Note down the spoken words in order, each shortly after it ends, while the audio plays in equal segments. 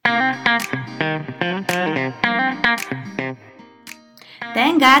Thank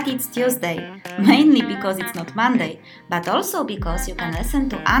God it's Tuesday, mainly because it's not Monday, but also because you can listen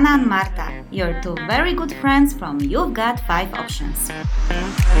to Anna and Marta, your two very good friends from You've Got 5 Options.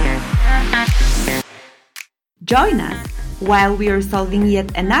 Join us while we are solving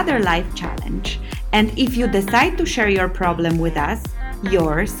yet another life challenge. And if you decide to share your problem with us,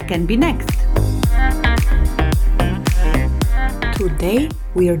 yours can be next. Today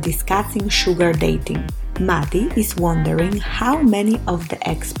we are discussing sugar dating. Maddie is wondering how many of the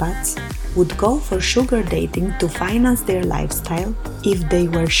expats would go for sugar dating to finance their lifestyle if they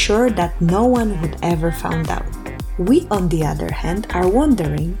were sure that no one would ever find out. We, on the other hand, are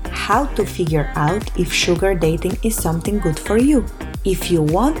wondering how to figure out if sugar dating is something good for you. If you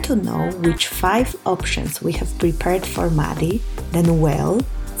want to know which 5 options we have prepared for Maddie, then well,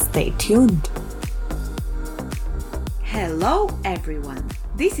 stay tuned. Hello everyone,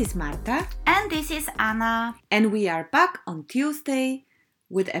 this is Marta And this is Anna. and we are back on Tuesday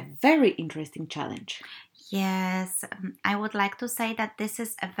with a very interesting challenge. Yes, I would like to say that this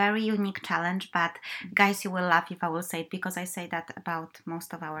is a very unique challenge, but guys, you will laugh if I will say it because I say that about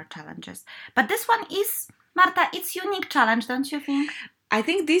most of our challenges. But this one is, Marta, it's unique challenge, don't you think? I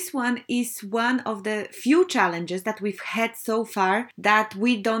think this one is one of the few challenges that we've had so far that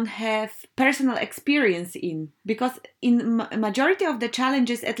we don't have personal experience in, because in majority of the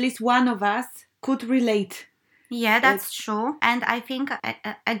challenges at least one of us could relate. Yeah, that's true. And I think,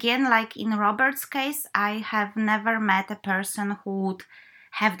 again, like in Robert's case, I have never met a person who would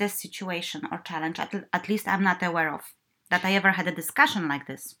have this situation or challenge. At least I'm not aware of that I ever had a discussion like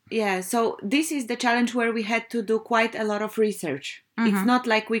this. Yeah, so this is the challenge where we had to do quite a lot of research. It's not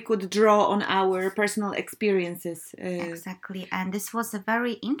like we could draw on our personal experiences. Exactly. And this was a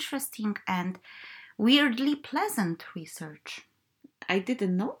very interesting and weirdly pleasant research. I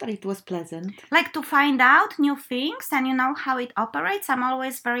didn't know that it was pleasant. Like to find out new things and you know how it operates. I'm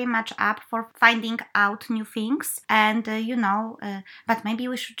always very much up for finding out new things. And, but maybe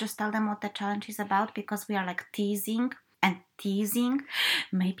we should just tell them what the challenge is about because we are like teasing and teasing.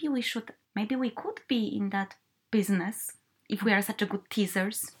 Maybe we could be in that business if we are such a good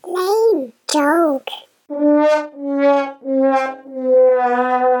teasers. Lame joke. But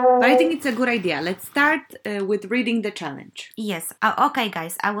I think it's a good idea. Let's start with reading the challenge. Yes. Okay,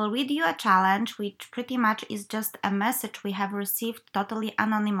 guys. I will read you a challenge, which pretty much is just a message we have received totally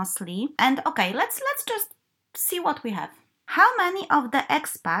anonymously. And okay, let's just see what we have. How many of the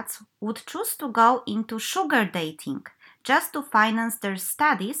expats would choose to go into sugar dating just to finance their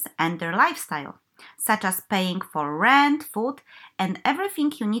studies and their lifestyle, such as paying for rent, food, and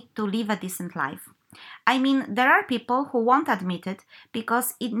everything you need to live a decent life? I mean, there are people who won't admit it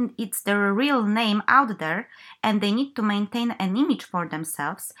because it's their real name out there and they need to maintain an image for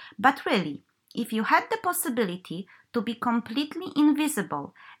themselves. But really, if you had the possibility to be completely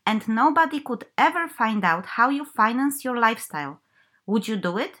invisible and nobody could ever find out how you finance your lifestyle, would you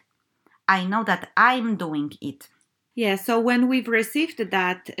do it? I know that I'm doing it. Yeah, so when we've received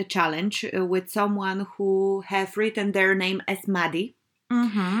that challenge with someone who have written their name as Maddie,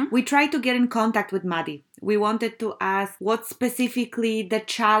 we tried to get in contact with Maddie. We wanted to ask what's specifically the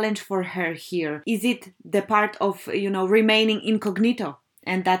challenge for her here. Is it the part of, remaining incognito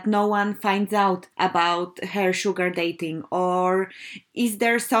and that no one finds out about her sugar dating? Or is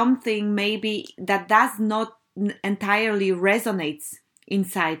there something maybe that does not entirely resonates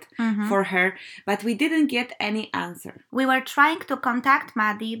inside for her, but we didn't get any answer. We were trying to contact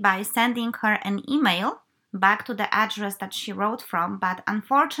Maddie by sending her an email back to the address that she wrote from, but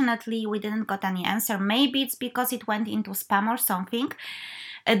unfortunately we didn't got any answer. Maybe it's because it went into spam or something.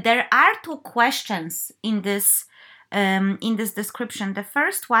 There are 2 questions in this description. The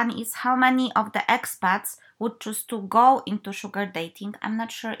first one is how many of the expats would choose to go into sugar dating. I'm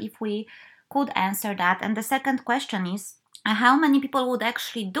not sure if we could answer that. And the second question is how many people would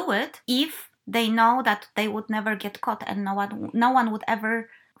actually do it if they know that they would never get caught and no one would ever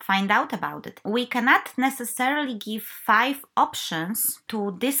find out about it. We cannot necessarily give 5 options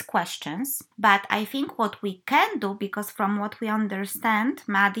to these questions, but I think what we can do, because from what we understand,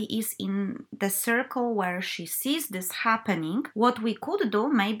 Maddie is in the circle where she sees this happening, what we could do,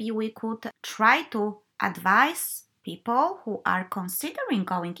 maybe we could try to advise people who are considering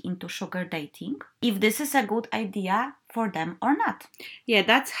going into sugar dating if this is a good idea for them or not. Yeah,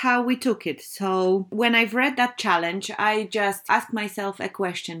 that's how we took it. So when I've read that challenge, I just asked myself a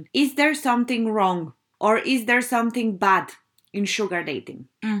question. Is there something wrong or is there something bad in sugar dating?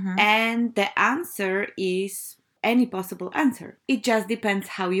 And the answer is any possible answer. It just depends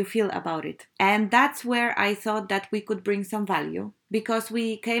how you feel about it. And that's where I thought that we could bring some value, because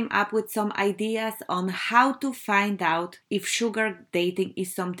we came up with some ideas on how to find out if sugar dating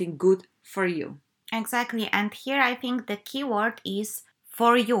is something good for you. Exactly. And here I think the key word is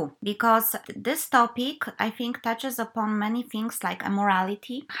for you, because this topic, I think, touches upon many things like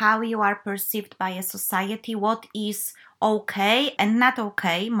morality, how you are perceived by a society, what is okay and not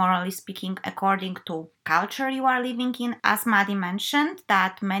okay, morally speaking, according to culture you are living in. As Maddie mentioned,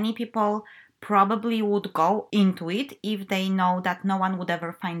 that many people probably would go into it if they know that no one would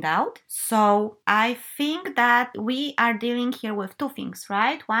ever find out. So I think that we are dealing here with two things,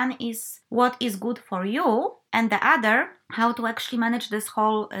 right? One is what is good for you, and the other, how to actually manage this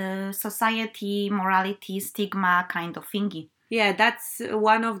whole society, morality, stigma kind of thingy. Yeah, that's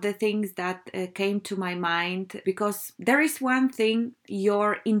one of the things that came to my mind, because there is one thing,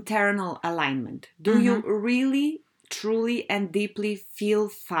 your internal alignment. Do you really, truly and deeply feel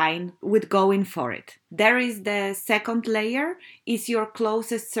fine with going for it? There is the second layer, is your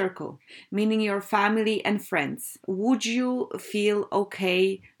closest circle, meaning your family and friends. Would you feel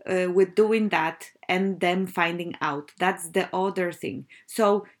okay with doing that and them finding out? That's the other thing.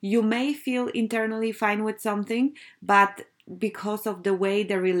 So you may feel internally fine with something, but because of the way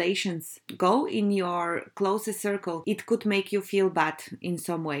the relations go in your closest circle, it could make you feel bad in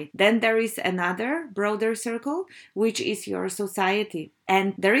some way. Then there is another broader circle, which is your society.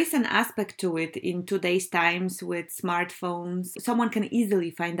 And there is an aspect to it in today's times with smartphones. Someone can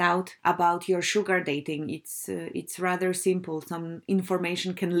easily find out about your sugar dating. It's rather simple. Some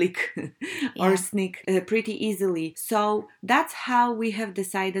information can leak or sneak pretty easily. So that's how we have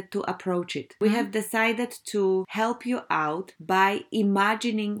decided to approach it. We have decided to help you out by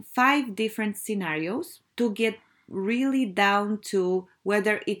imagining 5 different scenarios to get really down to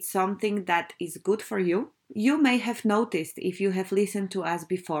whether it's something that is good for you. You may have noticed, if you have listened to us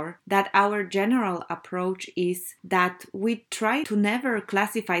before, that our general approach is that we try to never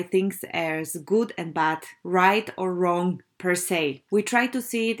classify things as good and bad, right or wrong per se. We try to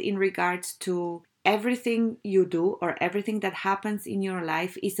see it in regards to everything you do or everything that happens in your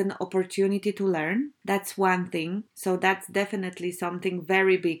life is an opportunity to learn. That's one thing. So that's definitely something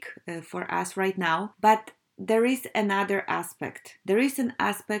very big for us right now. But there is another aspect. There is an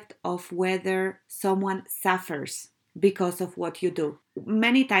aspect of whether someone suffers because of what you do.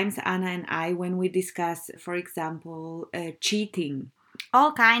 Many times, Anna and I, when we discuss, for example, cheating,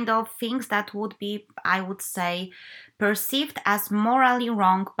 all kind of things that would be, I would say, perceived as morally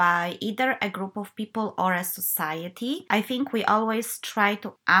wrong by either a group of people or a society, I think we always try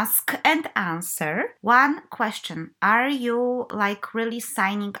to ask and answer one question. Are you really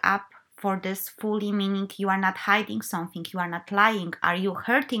signing up for this fully, meaning you are not hiding something, you are not lying, are you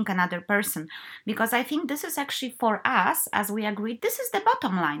hurting another person? Because I think this is actually for us, as we agreed, this is the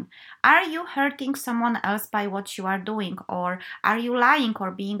bottom line. Are you hurting someone else by what you are doing, or are you lying or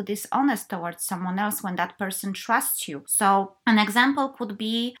being dishonest towards someone else when that person trusts you? So an example could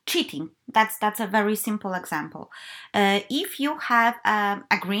be cheating. That's a very simple example. If you have an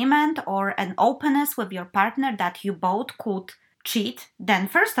agreement or an openness with your partner that you both could cheat, then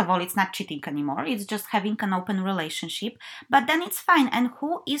first of all, it's not cheating anymore. It's just having an open relationship. But then it's fine. And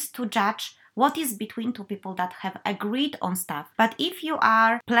who is to judge what is between two people that have agreed on stuff? But if you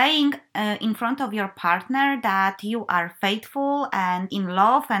are playing in front of your partner that you are faithful and in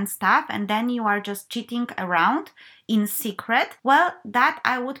love and stuff, and then you are just cheating around in secret, well, that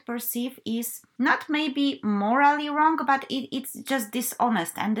I would perceive is not maybe morally wrong, but it's just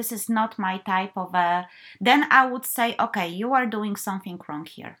dishonest, and this is not my type of then I would say, okay, you are doing something wrong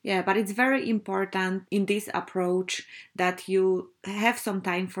here. Yeah, but it's very important in this approach that you have some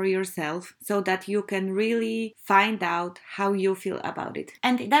time for yourself so that you can really find out how you feel about it.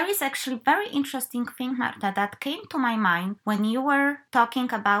 And there is actually a very interesting thing, Marta, that came to my mind when you were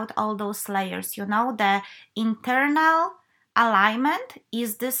talking about all those layers, the internal alignment.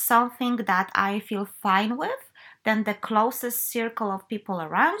 Is this something that I feel fine with? Then the closest circle of people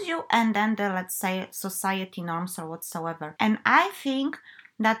around you, and then the, let's say, society norms or whatsoever. And I think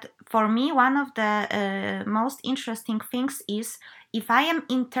that for me, one of the most interesting things is if I am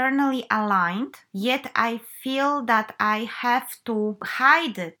internally aligned, yet I feel that I have to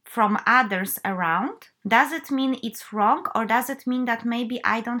hide it from others around. Does it mean it's wrong, or does it mean that maybe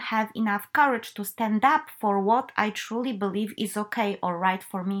I don't have enough courage to stand up for what I truly believe is okay or right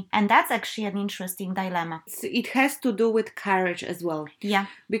for me? And that's actually an interesting dilemma. It has to do with courage as well. Yeah.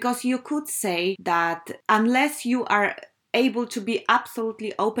 Because you could say that unless you are able to be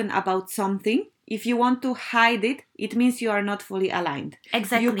absolutely open about something, if you want to hide it, it means you are not fully aligned.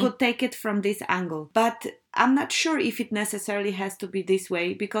 Exactly. You could take it from this angle. But I'm not sure if it necessarily has to be this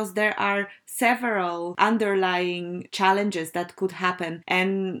way, because there are several underlying challenges that could happen.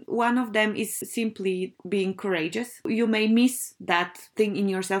 And one of them is simply being courageous. You may miss that thing in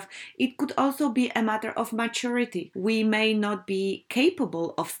yourself. It could also be a matter of maturity. We may not be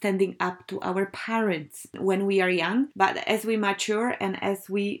capable of standing up to our parents when we are young, but as we mature and as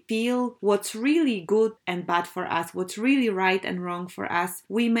we feel what's really good and bad for us, what's really right and wrong for us,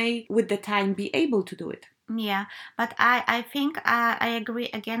 we may with the time be able to do it. Yeah, but I think I agree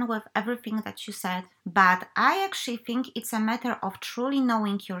again with everything that you said. But I actually think it's a matter of truly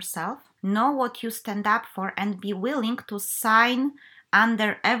knowing yourself, know what you stand up for, and be willing to sign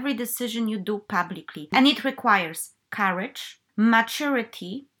under every decision you do publicly. And it requires courage,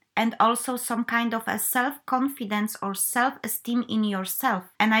 maturity, and also some kind of a self-confidence or self-esteem in yourself.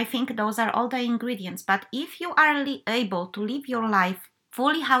 And I think those are all the ingredients. But if you are able to live your life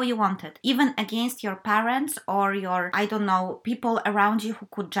fully how you want it, even against your parents or your, people around you who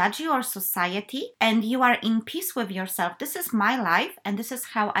could judge you or society, and you are in peace with yourself, this is my life and this is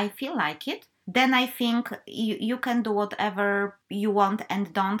how I feel like it, then I think you can do whatever you want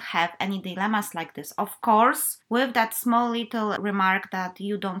and don't have any dilemmas like this. Of course, with that small little remark that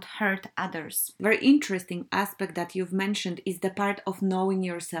you don't hurt others. Very interesting aspect that you've mentioned is the part of knowing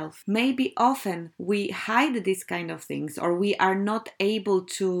yourself. Maybe often we hide these kind of things, or we are not able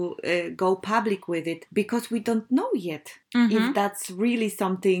to go public with it because we don't know yet if that's really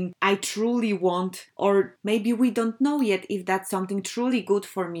something I truly want, or maybe we don't know yet if that's something truly good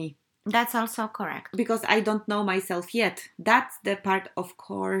for me. That's also correct. Because I don't know myself yet. That's the part, of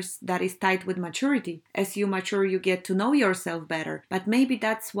course, that is tied with maturity. As you mature, you get to know yourself better. But maybe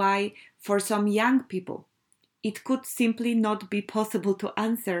that's why for some young people, it could simply not be possible to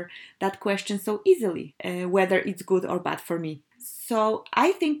answer that question so easily, whether it's good or bad for me. So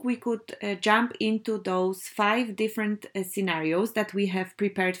I think we could jump into those 5 different scenarios that we have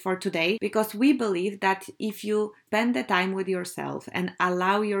prepared for today, because we believe that if you spend the time with yourself and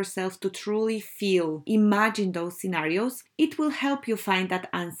allow yourself to truly feel, imagine those scenarios, it will help you find that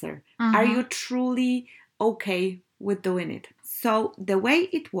answer. Are you truly okay with doing it? So the way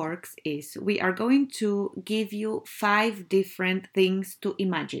it works is we are going to give you 5 different things to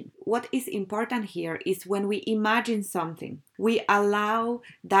imagine. What is important here is when we imagine something, we allow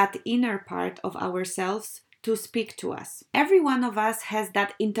that inner part of ourselves to speak to us. Every one of us has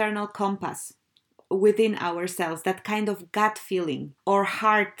that internal compass within ourselves, that kind of gut feeling or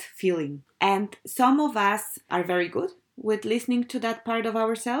heart feeling. And some of us are very good with listening to that part of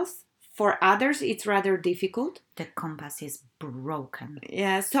ourselves. For others, it's rather difficult. The compass is broken.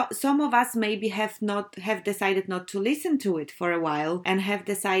 Yeah, so some of us maybe have decided not to listen to it for a while and have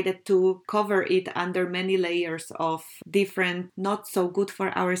decided to cover it under many layers of different, not so good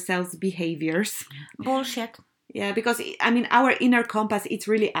for ourselves behaviors. Bullshit. Yeah, because our inner compass, it's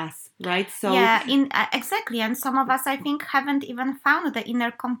really us, right? So yeah, exactly. And some of us, I think, haven't even found the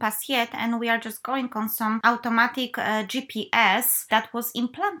inner compass yet, and we are just going on some automatic GPS that was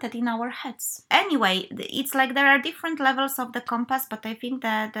implanted in our heads. Anyway, it's like there are different levels of the compass, but I think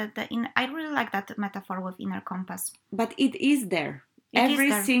I really like that metaphor with inner compass. But it is there.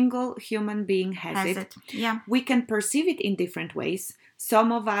 Every single human being has it. Yeah. We can perceive it in different ways.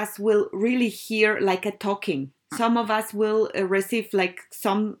 Some of us will really hear like a talking. Some of us will receive like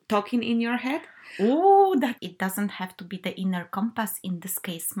some talking in your head. Oh, that it doesn't have to be the inner compass in this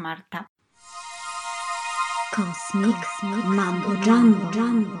case, Marta. Cosmic Mambo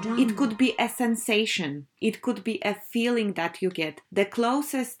Jumbo. It could be a sensation. It could be a feeling that you get. The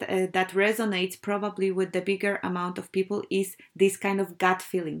closest that resonates probably with the bigger amount of people is this kind of gut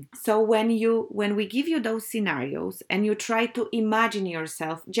feeling. So when we give you those scenarios and you try to imagine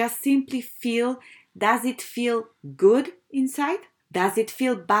yourself, just simply feel, does it feel good inside? Does it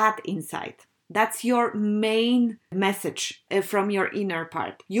feel bad inside? That's your main message from your inner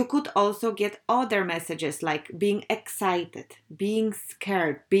part. You could also get other messages like being excited, being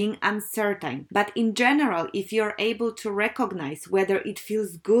scared, being uncertain. But in general, if you're able to recognize whether it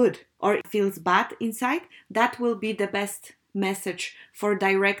feels good or it feels bad inside, that will be the best message for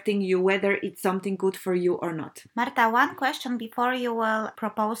directing you whether it's something good for you or not. Marta, one question before you will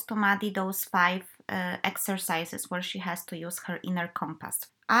propose to Maddie those 5 exercises where she has to use her inner compass.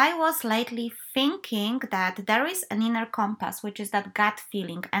 I was lately thinking that there is an inner compass, which is that gut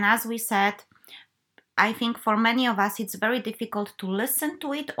feeling. And as we said, I think for many of us, it's very difficult to listen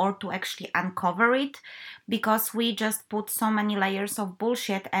to it or to actually uncover it because we just put so many layers of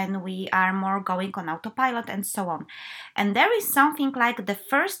bullshit and we are more going on autopilot and so on. And there is something like the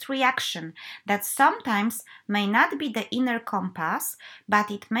first reaction that sometimes may not be the inner compass,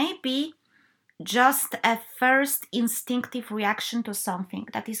 but it may be just a first instinctive reaction to something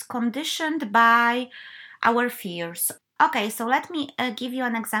that is conditioned by our fears. Okay, so let me give you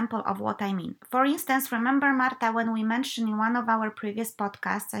an example of what I mean. For instance, remember, Marta, when we mentioned in one of our previous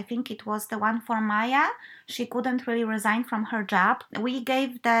podcasts, I think it was the one for Maya, she couldn't really resign from her job. We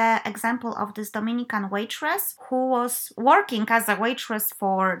gave the example of this Dominican waitress who was working as a waitress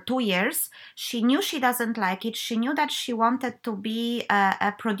for 2 years. She knew she doesn't like it. She knew that she wanted to be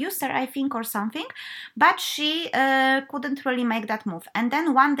a producer, I think, or something, but she couldn't really make that move. And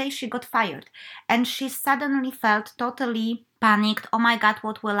then one day she got fired and she suddenly felt totally panicked. Oh my God,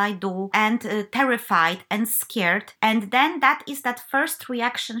 what will I do? And terrified and scared. And then that is that first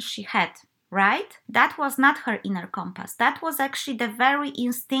reaction she had, right? That was not her inner compass. That was actually the very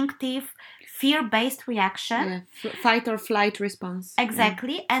instinctive fear-based reaction. Yeah. Fight or flight response.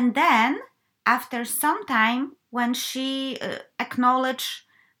 Exactly. Yeah. And then after some time, when she acknowledged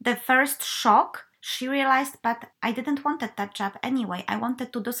the first shock, she realized, but I didn't want that job anyway. I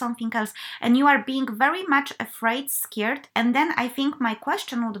wanted to do something else. And you are being very much afraid, scared. And then I think my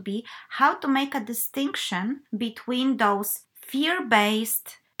question would be how to make a distinction between those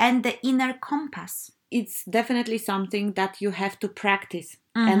fear-based and the inner compass. It's definitely something that you have to practice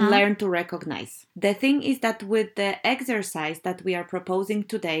and learn to recognize. The thing is that with the exercise that we are proposing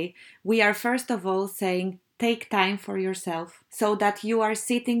today, we are first of all saying, take time for yourself so that you are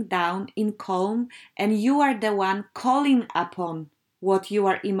sitting down in calm and you are the one calling upon what you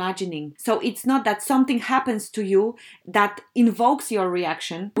are imagining. So it's not that something happens to you that invokes your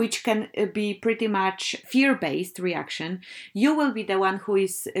reaction, which can be pretty much fear-based reaction. You will be the one who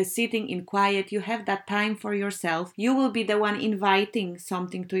is sitting in quiet. You have that time for yourself. You will be the one inviting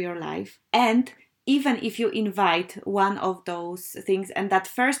something to your life. And even if you invite one of those things and that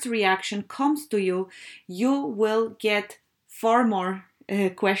first reaction comes to you, you will get 4 more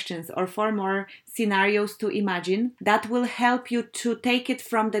questions or 4 more scenarios to imagine that will help you to take it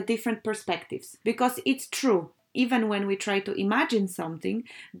from the different perspectives. Because it's true, even when we try to imagine something,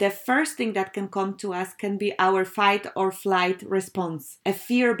 the first thing that can come to us can be our fight or flight response, a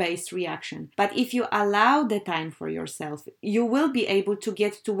fear-based reaction. But if you allow the time for yourself, you will be able to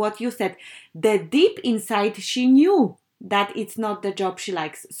get to what you said. The deep inside, she knew that it's not the job she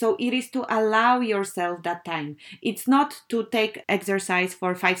likes. So it is to allow yourself that time. It's not to take exercise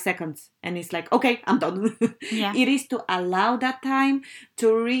for 5 seconds and it's like, okay, I'm done. Yeah. It is to allow that time,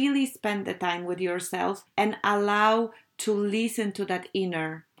 to really spend the time with yourself and allow to listen to that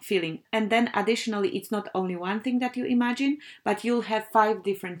inner feeling. And then additionally, it's not only one thing that you imagine, but you'll have 5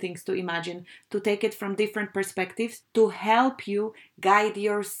 different things to imagine, to take it from different perspectives, to help you guide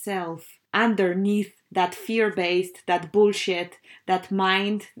yourself underneath that fear-based, that bullshit, that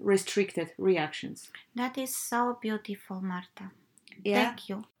mind-restricted reactions. That is so beautiful, Marta. Yeah. Thank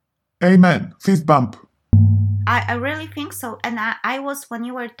you. Amen. Fist bump. I really think so. And I was, when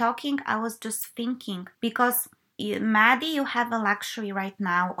you were talking, I was just thinking, because Maddie, you have a luxury right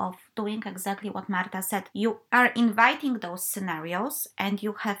now of doing exactly what Marta said. You are inviting those scenarios and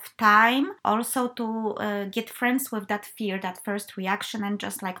you have time also to get friends with that fear, that first reaction, and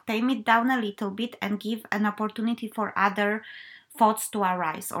just like tame it down a little bit and give an opportunity for other thoughts to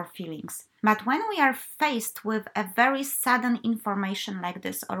arise or feelings. But when we are faced with a very sudden information like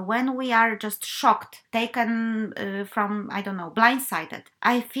this, or when we are just shocked, taken from, blindsided,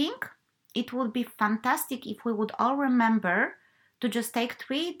 I think it would be fantastic if we would all remember to just take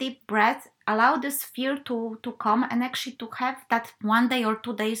 3 deep breaths, allow this fear to come, and actually to have that 1 day or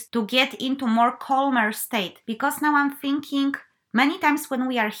 2 days to get into more calmer state. Because now I'm thinking many times when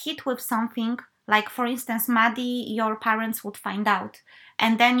we are hit with something, like for instance, Maddie, your parents would find out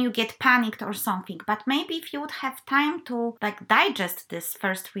and then you get panicked or something. But maybe if you would have time to digest this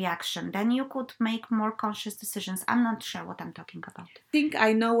first reaction, then you could make more conscious decisions. I'm not sure what I'm talking about. I think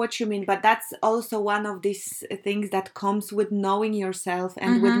I know what you mean, but that's also one of these things that comes with knowing yourself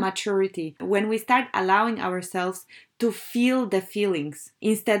and with maturity. When we start allowing ourselves to feel the feelings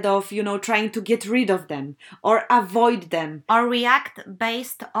instead of, trying to get rid of them or avoid them. Or react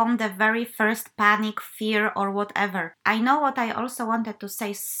based on the very first panic, fear, or whatever. I know what I also wanted to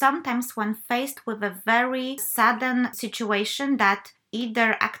say. Sometimes when faced with a very sudden situation that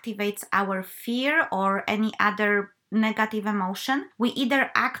either activates our fear or any other negative emotion, we either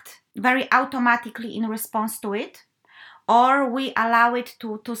act very automatically in response to it, or we allow it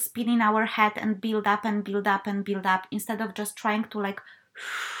to spin in our head and build up and build up and build up instead of just trying to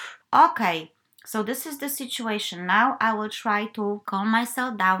okay, So this is the situation. Now I will try to calm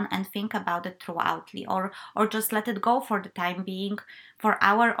myself down and think about it throughoutly, or just let it go for the time being, for an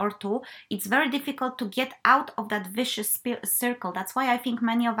hour or two. It's very difficult to get out of that vicious circle. That's why I think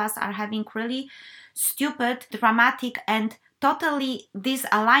many of us are having really stupid, dramatic, and totally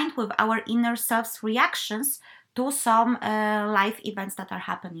disaligned with our inner self's reactions to some life events that are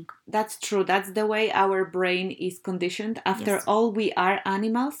happening. That's true. That's the way our brain is conditioned. After all, we are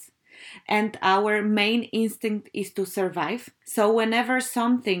animals, and our main instinct is to survive. So whenever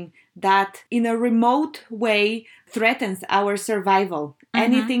something that in a remote way threatens our survival,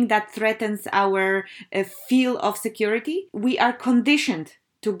 anything that threatens our feel of security, we are conditioned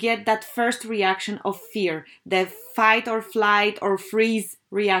to get that first reaction of fear, the fight or flight or freeze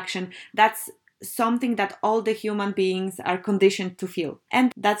reaction. That's something that all the human beings are conditioned to feel.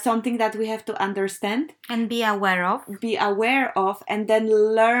 And that's something that we have to understand. And be aware of. And then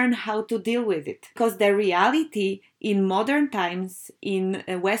learn how to deal with it. Because the reality in modern times, in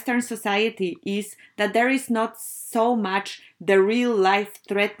Western society, is that there is not so much the real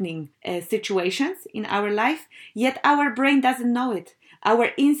life-threatening situations in our life, yet our brain doesn't know it.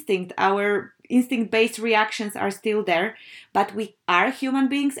 Our instinct-based reactions are still there, but we are human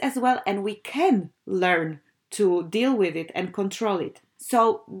beings as well, and we can learn to deal with it and control it.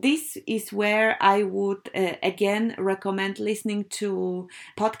 So this is where I would again recommend listening to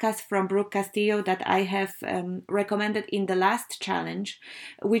podcast from Brooke Castillo that I have recommended in the last challenge,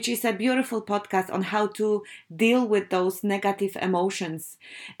 which is a beautiful podcast on how to deal with those negative emotions.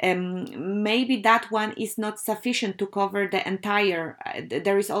 Maybe that one is not sufficient to cover the entire.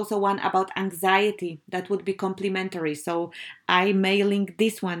 There is also one about anxiety that would be complementary. So I may link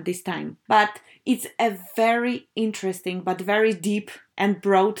this one this time. But it's a very interesting but very deep and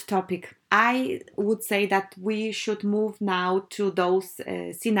broad topic. I would say that we should move now to those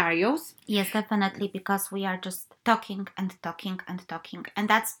scenarios. Yes, definitely, because we are just talking and talking and talking. And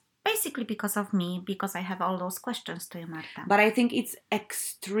that's basically because of me, because I have all those questions to you, Marta. But I think it's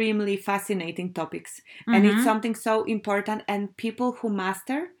extremely fascinating topics. And it's something so important. And people who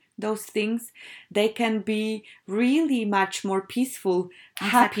master those things, they can be really much more peaceful,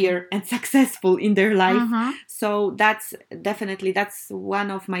 happier, and successful in their life. So that's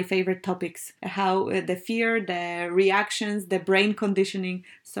one of my favorite topics, how the fear, the reactions, the brain conditioning.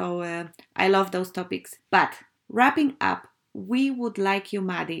 So I love those topics. But wrapping up, we would like you,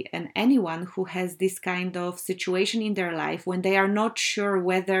 Maddie, and anyone who has this kind of situation in their life when they are not sure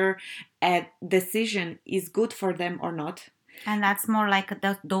whether a decision is good for them or not. And that's more like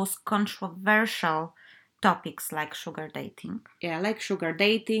those controversial topics like sugar dating. Yeah, like sugar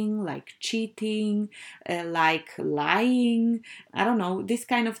dating, like cheating, like lying. I don't know, these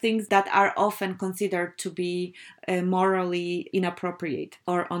kind of things that are often considered to be morally inappropriate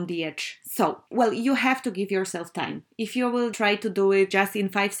or on the edge. So, well, you have to give yourself time. If you will try to do it just in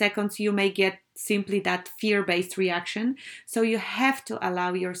 5 seconds, you may get simply that fear-based reaction. So you have to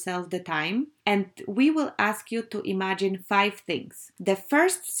allow yourself the time. And we will ask you to imagine 5 things. The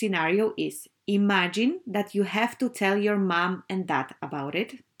first scenario is imagine that you have to tell your mom and dad about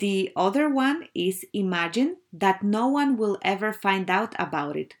it. The other one is imagine that no one will ever find out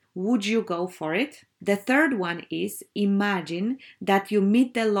about it. Would you go for it? The third one is imagine that you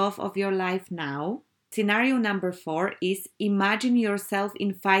meet the love of your life now. Scenario number 4 is imagine yourself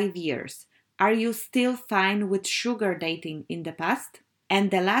in 5 years. Are you still fine with sugar dating in the past? And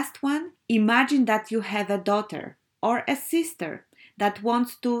the last one, imagine that you have a daughter or a sister that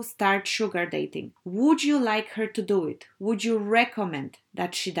wants to start sugar dating. Would you like her to do it? Would you recommend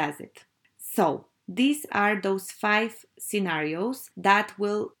that she does it? So, these are those 5 scenarios that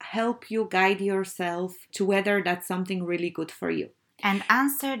will help you guide yourself to whether that's something really good for you. And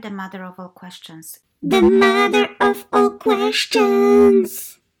answer the mother of all questions. The mother of all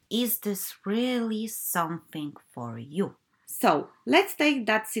questions. Is this really something for you? So, let's take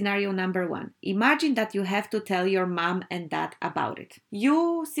that scenario number 1. Imagine that you have to tell your mom and dad about it.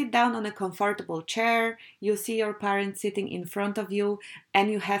 You sit down on a comfortable chair, you see your parents sitting in front of you, and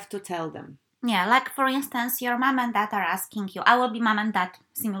you have to tell them. Yeah, like for instance, your mom and dad are asking you, I will be mom and dad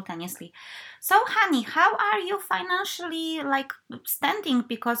simultaneously. So, honey, how are you financially standing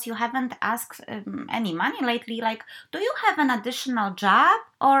because you haven't asked any money lately? Like, do you have an additional job?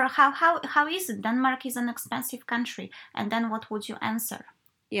 Or how is it? Denmark is an expensive country. And then what would you answer?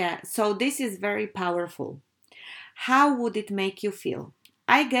 Yeah, so this is very powerful. How would it make you feel?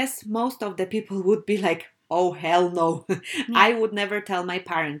 I guess most of the people would be like, oh, hell no. Yeah. I would never tell my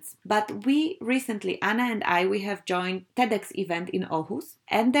parents. But we recently, Anna and I, we have joined TEDx event in Aarhus.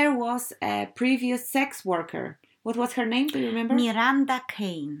 And there was a previous sex worker What was her name? Do you remember? Miranda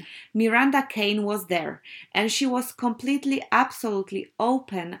Kane. Miranda Kane was there, and she was completely, absolutely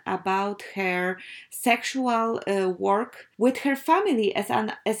open about her sexual work with her family, as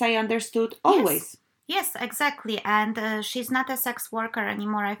I understood, always. Yes, exactly. And she's not a sex worker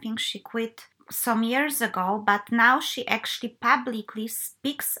anymore. I think she quit some years ago, but now she actually publicly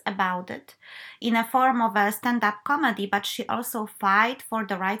speaks about it in a form of a stand-up comedy, but she also fight for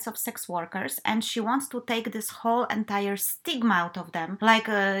the rights of sex workers, and she wants to take this whole entire stigma out of them, like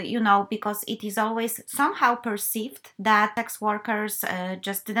because it is always somehow perceived that sex workers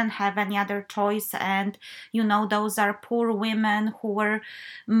just didn't have any other choice, and those are poor women who were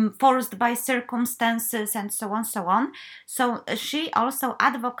forced by circumstances and so on. So she also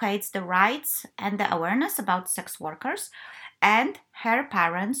advocates the rights and the awareness about sex workers, and her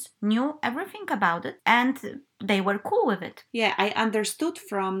parents knew everything about it and they were cool with it. Yeah, I understood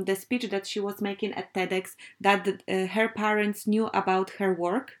from the speech that she was making at TEDx that her parents knew about her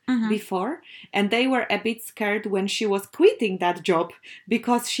work before, and they were a bit scared when she was quitting that job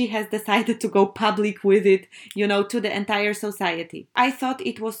because she has decided to go public with it, to the entire society. I thought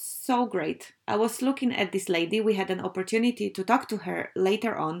it was so great. I was looking at this lady. We had an opportunity to talk to her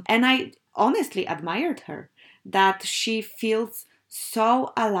later on, and I honestly admired her, that she feels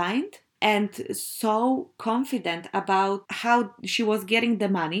so aligned and so confident about how she was getting the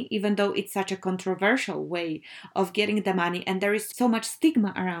money, even though it's such a controversial way of getting the money and there is so much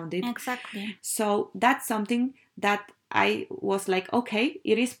stigma around it. Exactly. So that's something that I was like, okay,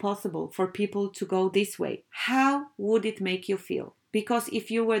 it is possible for people to go this way. How would it make you feel? Because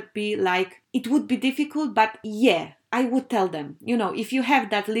if you would be like, it would be difficult, but yeah, I would tell them, if you have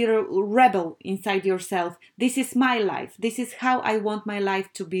that little rebel inside yourself, this is my life, this is how I want my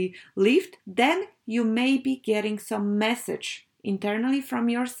life to be lived, then you may be getting some message internally from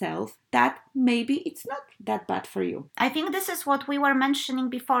yourself that maybe it's not that bad for you. I think this is what we were mentioning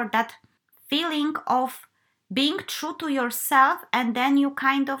before, that feeling of being true to yourself, and then you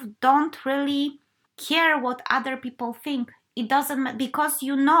kind of don't really care what other people think. It doesn't matter, because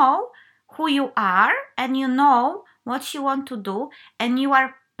you know who you are and you know what you want to do, and you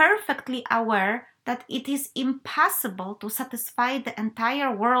are perfectly aware that it is impossible to satisfy the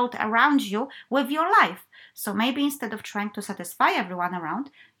entire world around you with your life. So maybe instead of trying to satisfy everyone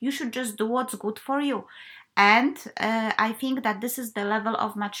around, you should just do what's good for you. And I think that this is the level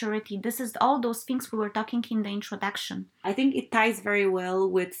of maturity. This is all those things we were talking in the introduction. I think it ties very well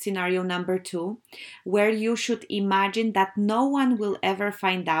with scenario number 2, where you should imagine that no one will ever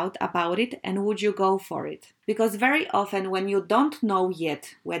find out about it, and would you go for it? Because very often when you don't know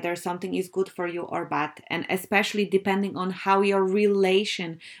yet whether something is good for you or bad, and especially depending on how your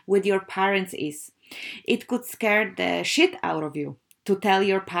relation with your parents is, it could scare the shit out of you to tell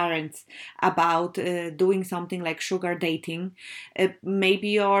your parents about doing something like sugar dating. Maybe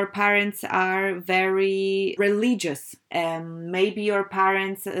your parents are very religious. Maybe your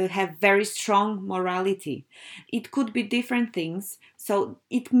parents have very strong morality. It could be different things. So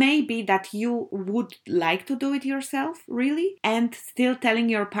it may be that you would like to do it yourself, really, and still telling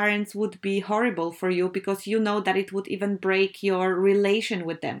your parents would be horrible for you because you know that it would even break your relation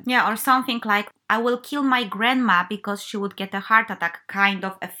with them. Yeah, or something like, I will kill my grandma because she would get a heart attack, kind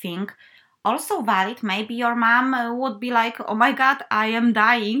of a thing. Also valid. Maybe your mom would be like, oh my God, I am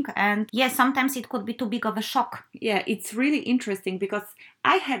dying. And yes, sometimes it could be too big of a shock. Yeah, it's really interesting because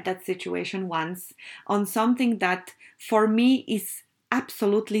I had that situation once on something that for me is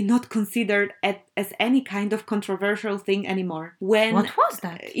absolutely not considered as any kind of controversial thing anymore. What was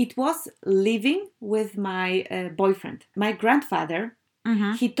that? It was living with my boyfriend. My grandfather,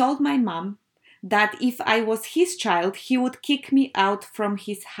 he told my mom that if I was his child, he would kick me out from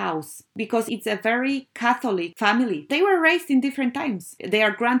his house because it's a very Catholic family. They were raised in different times. They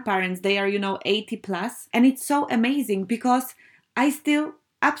are grandparents. They are, 80 plus. And it's so amazing because I still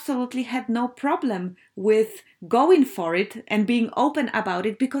absolutely had no problem with going for it and being open about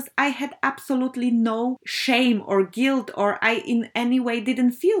it because I had absolutely no shame or guilt, or I in any way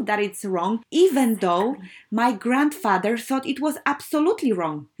didn't feel that it's wrong, even though my grandfather thought it was absolutely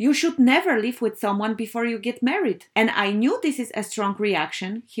wrong. You should never live with someone before you get married. And I knew this is a strong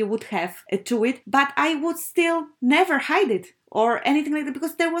reaction he would have to it, but I would still never hide it or anything like that,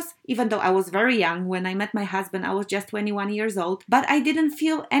 because there was, even though I was very young when I met my husband, I was just 21 years old, but I didn't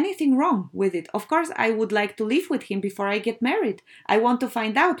feel anything wrong with it. Of course, I would like to live with him before I get married. I want to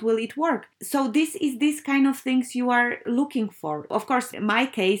find out, will it work? So this is this kind of things you are looking for. Of course, in my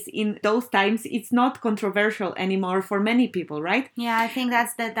case, in those times, it's not controversial anymore for many people, right? Yeah, I think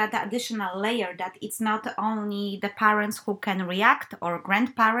that's that additional layer, that it's not only the parents who can react or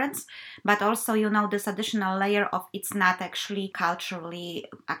grandparents, but also, this additional layer of it's not actually culturally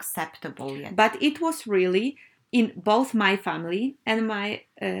acceptable yet. But it was really, in both my family and my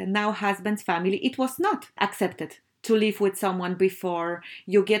now husband's family, it was not accepted to live with someone before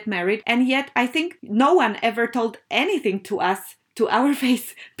you get married. And yet I think no one ever told anything to us to our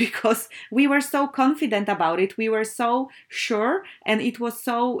face, because we were so confident about it. We were so sure, and it was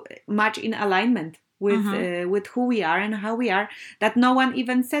so much in alignment with who we are and how we are, that no one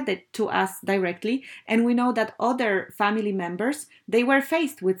even said it to us directly. And we know that other family members, they were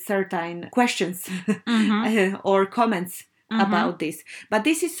faced with certain questions or comments about this. But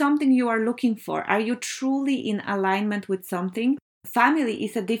this is something you are looking for. Are you truly in alignment with something? Family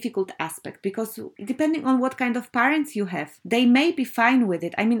is a difficult aspect, because depending on what kind of parents you have, they may be fine with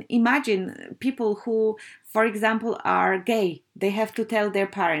it. I mean, imagine people who, for example, are gay. They have to tell their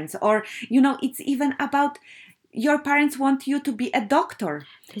parents, or, it's even about your parents want you to be a doctor.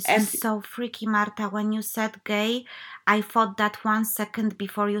 This is so freaky, Marta. When you said gay, I thought that 1 second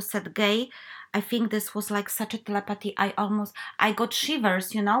before you said gay. I think this was like such a telepathy. I got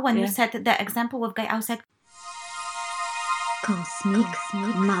shivers, when you said the example with gay. I was like, Cosmic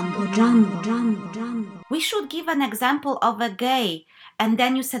Mambo Jumbo. we should give an example of a gay. And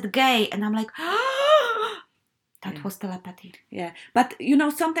then you said gay. And I'm like, that was telepathy. Yeah. But,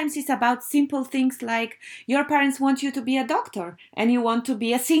 sometimes it's about simple things like your parents want you to be a doctor and you want to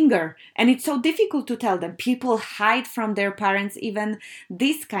be a singer. And it's so difficult to tell them. People hide from their parents even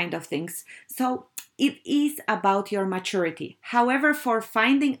these kind of things. So it is about your maturity. However, for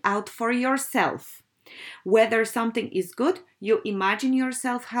finding out for yourself whether something is good, you imagine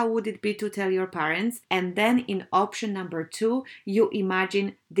yourself, how would it be to tell your parents? And then in option number 2, you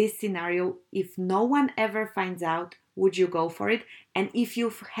imagine this scenario. If no one ever finds out, would you go for it? And if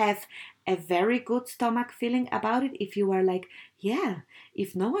you have a very good stomach feeling about it, if you are like, yeah,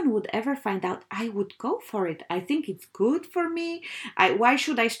 if no one would ever find out, I would go for it. I think it's good for me. Why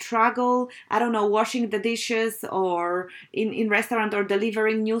should I struggle, I don't know, washing the dishes or in restaurant or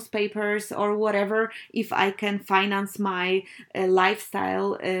delivering newspapers or whatever, if I can finance my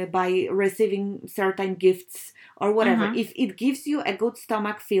lifestyle by receiving certain gifts or whatever. If it gives you a good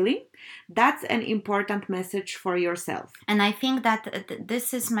stomach feeling, that's an important message for yourself. And I think that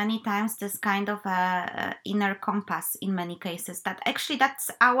this is many times this kind of inner compass in many cases, that actually that's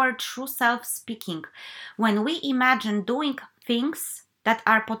our true self speaking. When we imagine doing things that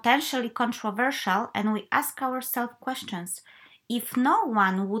are potentially controversial and we ask ourselves questions, if no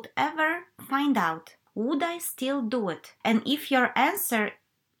one would ever find out, would I still do it? And if your answer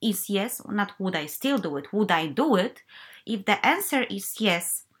is yes, not would I still do it, would I do it? If the answer is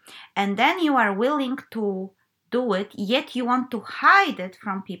yes, and then you are willing to do it, yet you want to hide it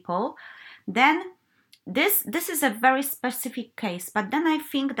from people, then this is a very specific case. But then I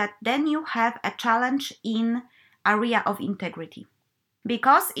think that then you have a challenge in area of integrity.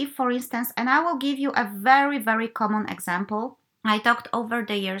 Because if, for instance, and I will give you a very, very common example, I talked over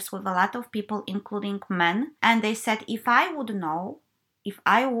the years with a lot of people, including men, and they said, if I would know, if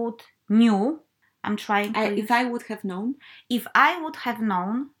I would have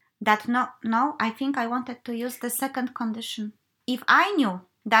known that no, I think I wanted to use the second condition. If I knew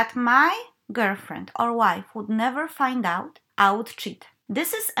that my girlfriend or wife would never find out, I would cheat.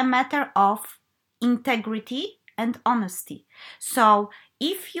 This is a matter of integrity and honesty. So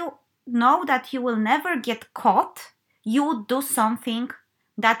if you know that you will never get caught, you would do something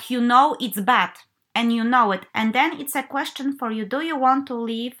that you know it's bad. And you know it. And then it's a question for you. Do you want to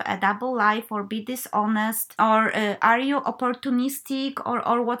live a double life or be dishonest? Or are you opportunistic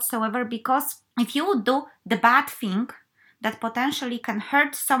or whatsoever? Because if you would do the bad thing that potentially can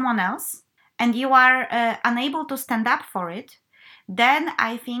hurt someone else and you are unable to stand up for it, then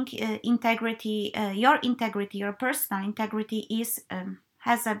I think integrity, your personal integrity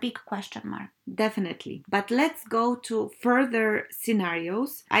has a big question mark. Definitely. But let's go to further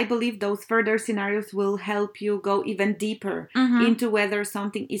scenarios. I believe those further scenarios will help you go even deeper into whether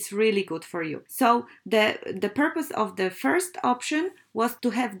something is really good for you. So the purpose of the first option was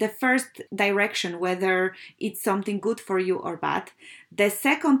to have the first direction, whether it's something good for you or bad. The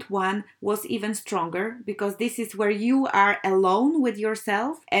second one was even stronger because this is where you are alone with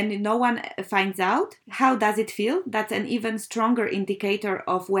yourself and no one finds out. How does it feel? That's an even stronger indicator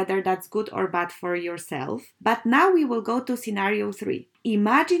of whether that's good or bad for yourself. But now we will go to scenario 3.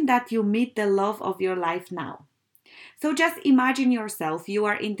 Imagine that you meet the love of your life now. So just imagine yourself, you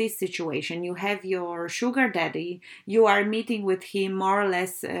are in this situation, you have your sugar daddy, you are meeting with him more or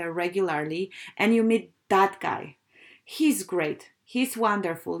less regularly, and you meet that guy. He's great. He's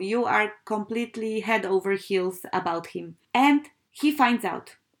wonderful. You are completely head over heels about him. And he finds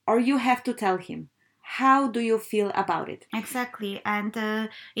out, or you have to tell him. How do you feel about it? Exactly. And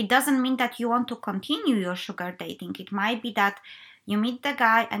it doesn't mean that you want to continue your sugar dating. It might be that you meet the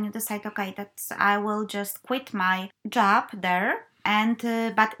guy and you decide, okay, I will just quit my job there. And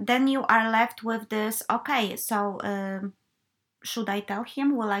but then you are left with this, okay, so should I tell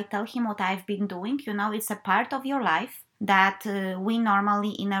him? Will I tell him what I've been doing? You know, it's a part of your life that we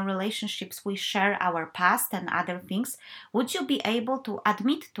normally in our relationships, we share our past and other things. Would you be able to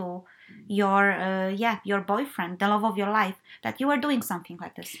admit to your boyfriend, the love of your life, that you are doing something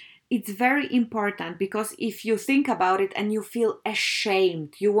like this? It's very important because if you think about it and you feel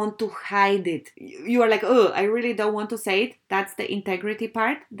ashamed, you want to hide it, you are like, oh, I really don't want to say it. That's the integrity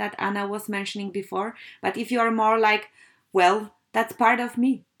part that Anna was mentioning before. But if you are more like, well, that's part of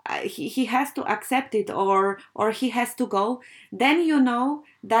me, he has to accept it or he has to go, then you know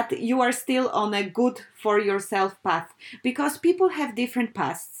that you are still on a good for yourself path. Because people have different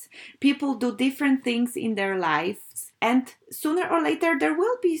pasts. People do different things in their lives. And sooner or later, there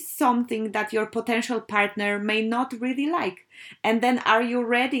will be something that your potential partner may not really like. And then are you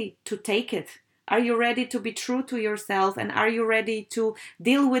ready to take it? Are you ready to be true to yourself? And are you ready to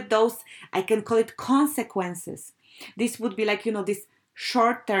deal with those, I can call it consequences? This would be like, this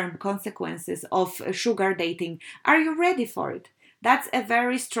short-term consequences of sugar dating. Are you ready for it? That's a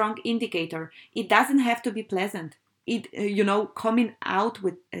very strong indicator. It doesn't have to be pleasant. Coming out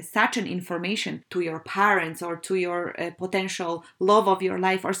with such an information to your parents or to your potential love of your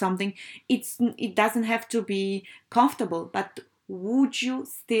life or something, it doesn't have to be comfortable, but would you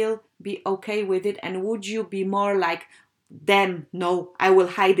still be okay with it? And would you be more like, then no, I will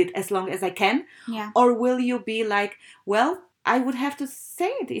hide it as long as I can? Yeah. Or will you be like, well, I would have to say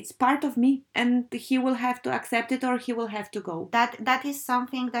it. It's part of me, and he will have to accept it, or he will have to go. That is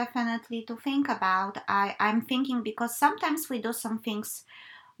something definitely to think about. I'm thinking because sometimes we do some things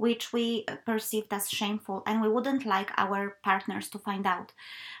which we perceived as shameful, and we wouldn't like our partners to find out.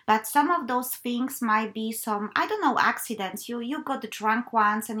 But some of those things might be some, I don't know, accidents. You got drunk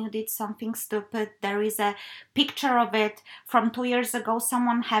once and you did something stupid. There is a picture of it from 2 years ago.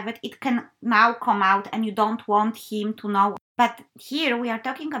 Someone have it. It can now come out and you don't want him to know. But here we are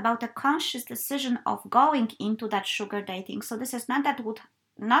talking about a conscious decision of going into that sugar dating. So this is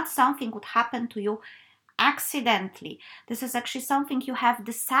not something would happen to you accidentally. This is actually something you have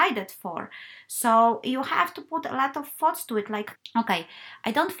decided for. So you have to put a lot of thoughts to it. Like, okay,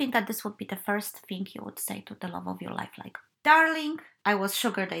 I don't think that this would be the first thing you would say to the love of your life. Like, darling, I was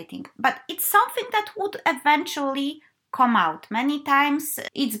sugar dating. But it's something that would eventually come out. Many times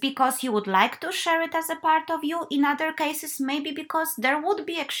it's because you would like to share it as a part of you. In other cases, maybe because there would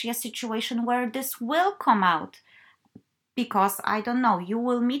be actually a situation where this will come out. Because, I don't know, you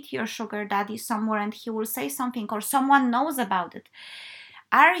will meet your sugar daddy somewhere and he will say something or someone knows about it.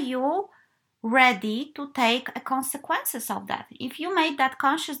 Are you ready to take the consequences of that? If you made that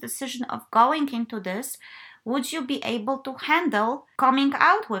conscious decision of going into this, would you be able to handle coming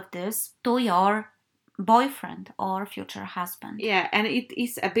out with this to your boyfriend or future husband? Yeah, and it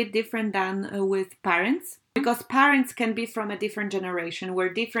is a bit different than with parents. Because parents can be from a different generation, were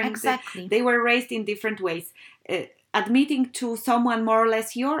different. Exactly. They were raised in different ways. Admitting to someone more or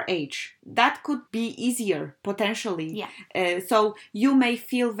less your age, that could be easier, potentially. Yeah. So you may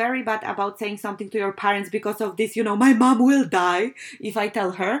feel very bad about saying something to your parents because of this, my mom will die if I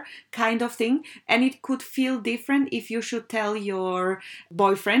tell her, kind of thing. And it could feel different if you should tell your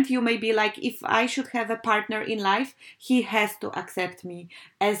boyfriend. You may be like, if I should have a partner in life, he has to accept me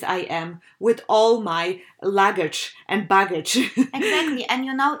as I am with all my luggage and baggage. Exactly. And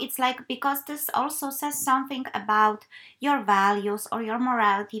it's like, because this also says something about your values or your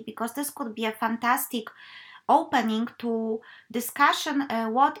morality, because this could be a fantastic opening to discussion.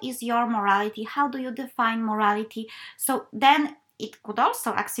 What is your morality? How do you define morality? So then it could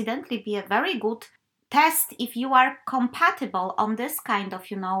also accidentally be a very good test if you are compatible on this kind of,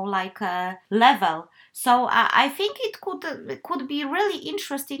 level. So I think it could be really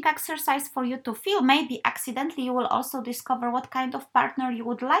interesting exercise for you to feel. Maybe accidentally you will also discover what kind of partner you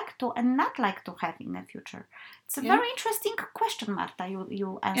would like to and not like to have in the future. It's a very interesting question, Marta.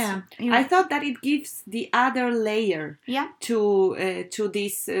 You answered. Yeah. I thought that it gives the other layer to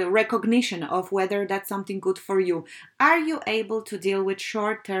this recognition of whether that's something good for you. Are you able to deal with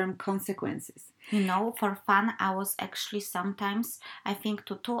short-term consequences? For fun, I was actually sometimes, I think,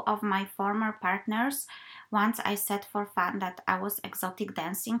 to two of my former partners, once I said for fun that I was exotic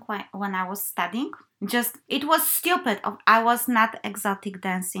dancing when I was studying. It was stupid. I was not exotic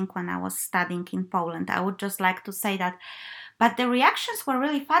dancing when I was studying in Poland. I would just like to say that. But the reactions were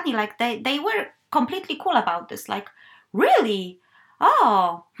really funny. Like, they were completely cool about this. Like, really?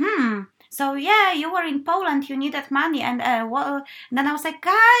 Oh, So yeah, you were in Poland, you needed money, and then I was like,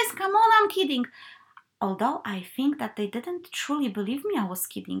 guys, come on, I'm kidding. Although I think that they didn't truly believe me I was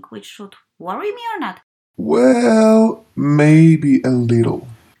kidding, which should worry me or not. Well, maybe a little.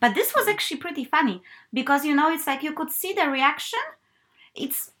 But this was actually pretty funny, because it's like you could see the reaction.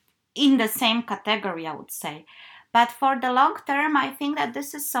 It's in the same category, I would say. But for the long term, I think that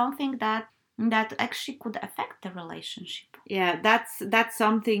this is something that actually could affect the relationship. Yeah, that's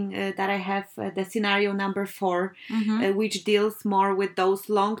something that I have, the scenario number 4, which deals more with those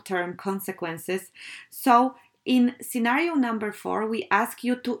long-term consequences. So in scenario number 4, we ask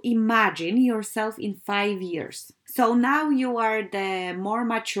you to imagine yourself in 5 years. So now you are the more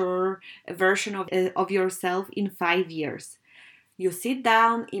mature version of yourself in 5 years. You sit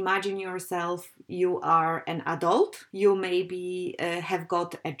down, imagine yourself, you are an adult, you maybe have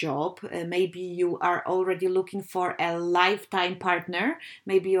got a job, maybe you are already looking for a lifetime partner,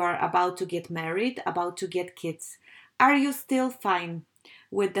 maybe you are about to get married, about to get kids. Are you still fine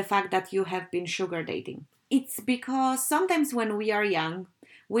with the fact that you have been sugar dating? It's because sometimes when we are young,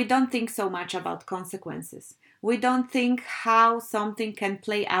 we don't think so much about consequences. We don't think how something can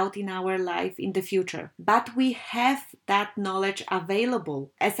play out in our life in the future. But we have that knowledge available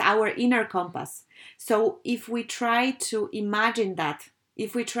as our inner compass. So if we try to imagine that,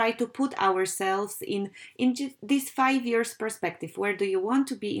 if we try to put ourselves in this 5 years perspective, where do you want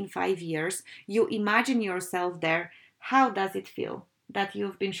to be in 5 years? You imagine yourself there. How does it feel that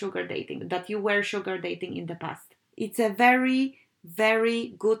you've been sugar dating, that you were sugar dating in the past? It's a very,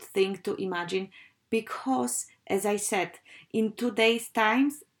 very good thing to imagine, because, as I said, in today's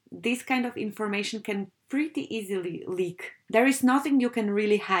times, this kind of information can pretty easily leak. There is nothing you can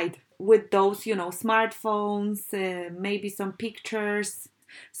really hide with those, smartphones, maybe some pictures.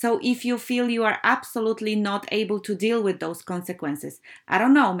 So if you feel you are absolutely not able to deal with those consequences, I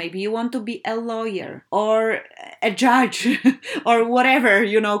don't know, maybe you want to be a lawyer or a judge or whatever,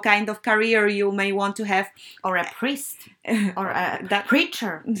 kind of career you may want to have. Or a priest or a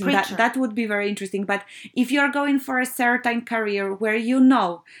preacher. That would be very interesting. But if you're going for a certain career where you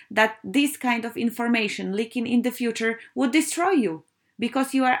know that this kind of information leaking in the future would destroy you,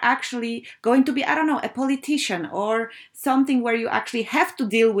 because you are actually going to be, I don't know, a politician or something where you actually have to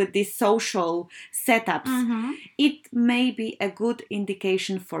deal with these social setups, it may be a good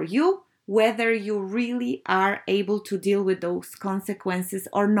indication for you whether you really are able to deal with those consequences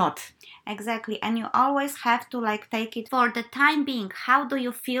or not. Exactly. And you always have to take it for the time being. How do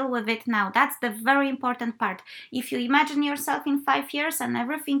you feel with it now? That's the very important part. If you imagine yourself in 5 years and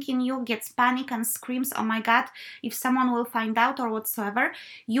everything in you gets panic and screams, oh my God, if someone will find out or whatsoever,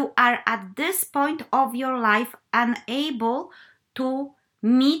 you are at this point of your life unable to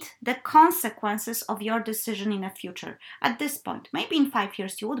meet the consequences of your decision in the future. At this point, maybe in 5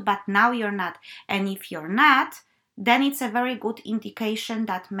 years you would, but now you're not. And if you're not, then it's a very good indication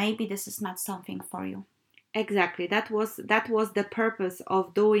that maybe this is not something for you. Exactly. That was the purpose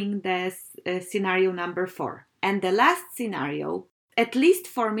of doing this scenario number 4. And the last scenario, at least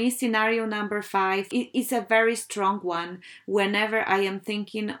for me, scenario number 5 is a very strong one whenever I am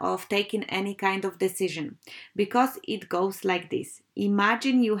thinking of taking any kind of decision, because it goes like this.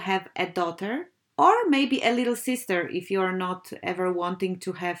 Imagine you have a daughter, or maybe a little sister if you're not ever wanting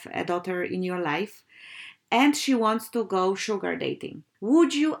to have a daughter in your life, and she wants to go sugar dating.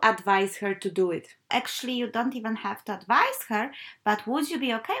 Would you advise her to do it? Actually, you don't even have to advise her, but would you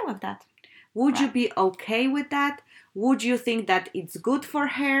be okay with that? Would you be okay with that? Would you think that it's good for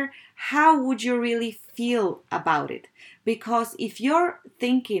her? How would you really feel about it? Because if you're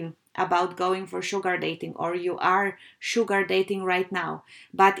thinking about going for sugar dating, or you are sugar dating right now,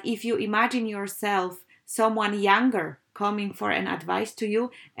 but if you imagine yourself someone younger coming for an advice to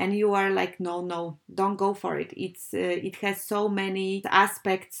you and you are like, no, don't go for it. It has so many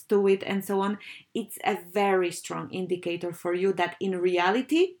aspects to it and so on. It's a very strong indicator for you that in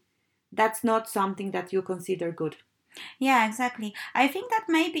reality, that's not something that you consider good. Yeah, exactly. I think that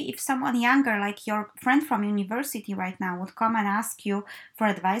maybe if someone younger, like your friend from university right now, would come and ask you for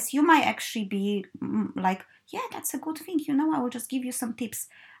advice, you might actually be like, yeah, that's a good thing. I will just give you some tips.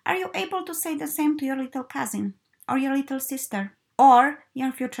 Are you able to say the same to your little cousin or your little sister or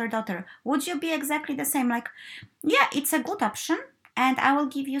your future daughter? Would you be exactly the same? Like, yeah, it's a good option. And I will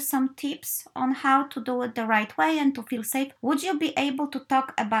give you some tips on how to do it the right way and to feel safe. Would you be able to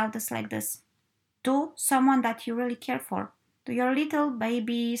talk about this like this to someone that you really care for, to your little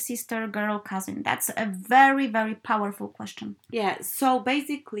baby sister, girl, cousin? That's a very, very powerful question. Yeah, so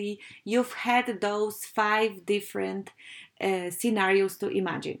basically you've had those 5 different scenarios to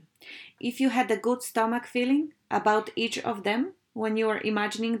imagine. If you had a good stomach feeling about each of them when you are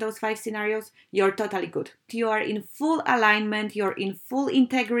imagining those 5 scenarios, you're totally good. You are in full alignment, you're in full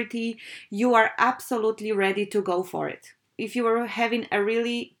integrity, you are absolutely ready to go for it. If you are having a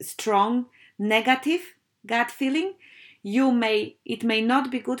really strong negative gut feeling, it may not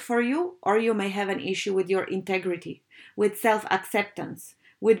be good for you, or you may have an issue with your integrity, with self-acceptance,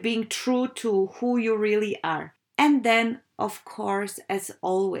 with being true to who you really are. And then, of course, as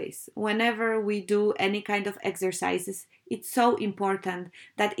always, whenever we do any kind of exercises, it's so important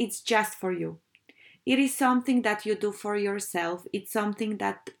that it's just for you. It is something that you do for yourself. It's something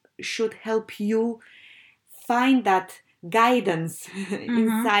that should help you find that guidance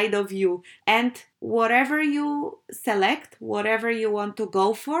inside of you. And whatever you select, whatever you want to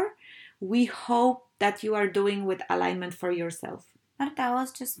go for, we hope that you are doing with alignment for yourself. Marta, I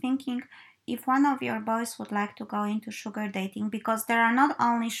was just thinking, if one of your boys would like to go into sugar dating, because there are not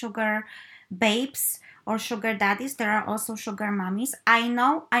only sugar babes or sugar daddies, there are also sugar mummies. I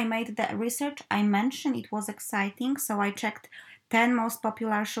know I made the research, I mentioned it was exciting, so I checked 10 most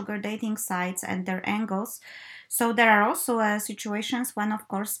popular sugar dating sites and their angles. So there are also situations when, of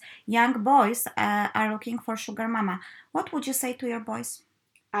course, young boys are looking for sugar mama. What would you say to your boys?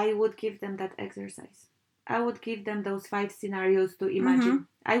 I would give them that exercise. I would give them those 5 scenarios to imagine.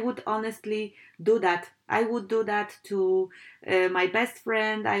 I would honestly do that. I would do that to my best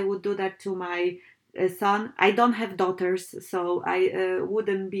friend. I would do that to my son. I don't have daughters, so I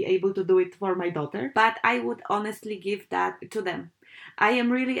wouldn't be able to do it for my daughter. But I would honestly give that to them. I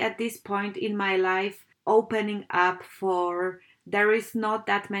am really at this point in my life opening up for there is not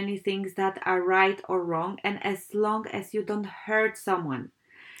that many things that are right or wrong, and as long as you don't hurt someone.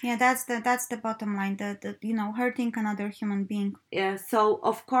 Yeah, that's the bottom line, the hurting another human being. Yeah, so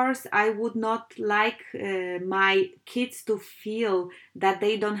of course I would not like my kids to feel that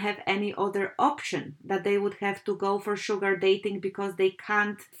they don't have any other option, that they would have to go for sugar dating because they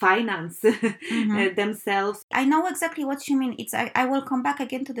can't finance themselves. I know exactly what you mean. I will come back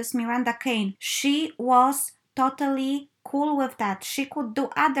again to this Miranda Kane. She was totally cool with that. She could do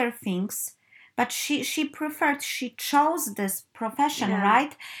other things, but she chose this profession,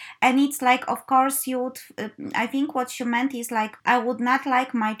 right? And it's like, of course, you would, I think what you meant is like, I would not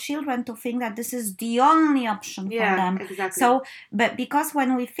like my children to think that this is the only option for them. Exactly. So, but because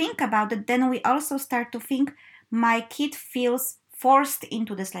when we think about it, then we also start to think, my kid feels forced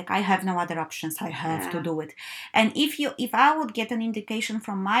into this, like, I have no other options, I have to do it. And if I would get an indication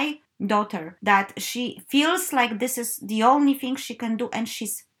from my daughter that she feels like this is the only thing she can do, and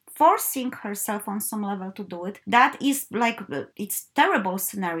she's forcing herself on some level to do it, that is like, it's terrible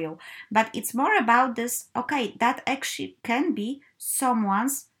scenario. But it's more about this, okay, that actually can be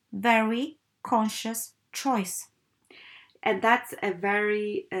someone's very conscious choice. And that's a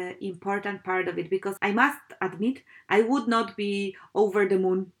very important part of it, because I must admit, I would not be over the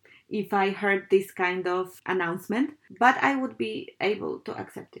moon if I heard this kind of announcement, but I would be able to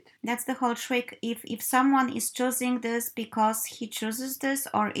accept it. That's the whole trick. If someone is choosing this because he chooses this,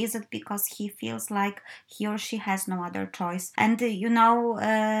 or is it because he feels like he or she has no other choice? And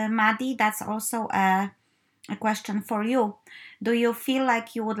Maddie, that's also a question for you. Do you feel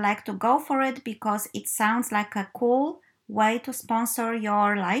like you would like to go for it because it sounds like a cool way to sponsor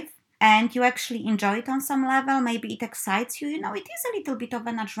your life, and you actually enjoy it on some level? Maybe it excites you, it is a little bit of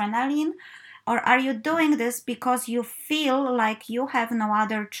an adrenaline. Or are you doing this because you feel like you have no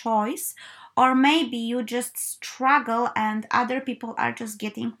other choice, or maybe you just struggle and other people are just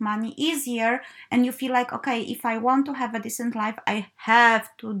getting money easier and you feel like, okay, if I want to have a decent life, I have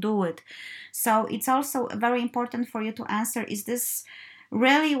to do it? So it's also very important for you to answer, is this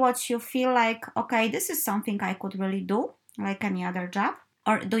really what you feel like, okay, this is something I could really do like any other job?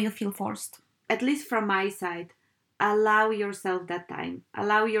 Or do you feel forced? At least from my side, allow yourself that time.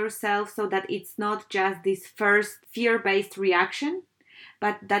 Allow yourself so that it's not just this first fear-based reaction,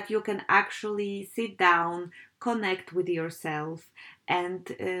 but that you can actually sit down, connect with yourself,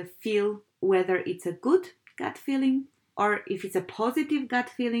 and feel whether it's a good gut feeling, or if it's a positive gut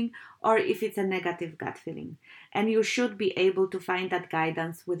feeling, or if it's a negative gut feeling. And you should be able to find that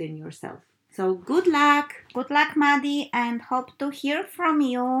guidance within yourself. So good luck! Good luck, Maddie, and hope to hear from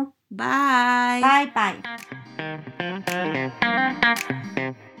you. Bye! Bye-bye.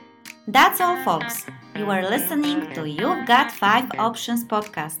 That's all, folks. You are listening to You've Got 5 Options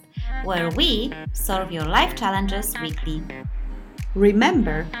podcast, where we solve your life challenges weekly.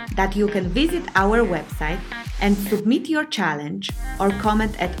 Remember that you can visit our website and submit your challenge or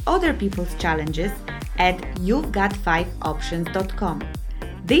comment at other people's challenges at you'vegotfiveoptions.com.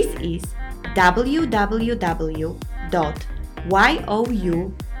 This is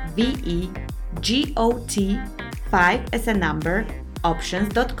www.youvegot5 as a number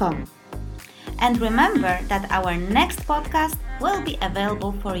options.com. And remember that our next podcast will be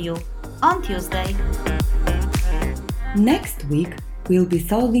available for you on Tuesday. Next week, we'll be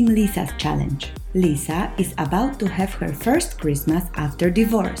solving Lisa's challenge. Lisa is about to have her first Christmas after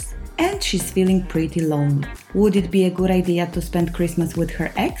divorce, and she's feeling pretty lonely. Would it be a good idea to spend Christmas with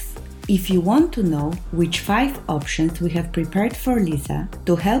her ex? If you want to know which 5 options we have prepared for Lisa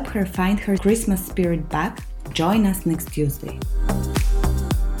to help her find her Christmas spirit back, join us next Tuesday.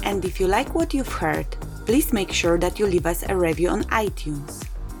 And if you like what you've heard, please make sure that you leave us a review on iTunes.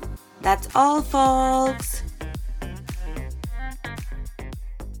 That's all, folks!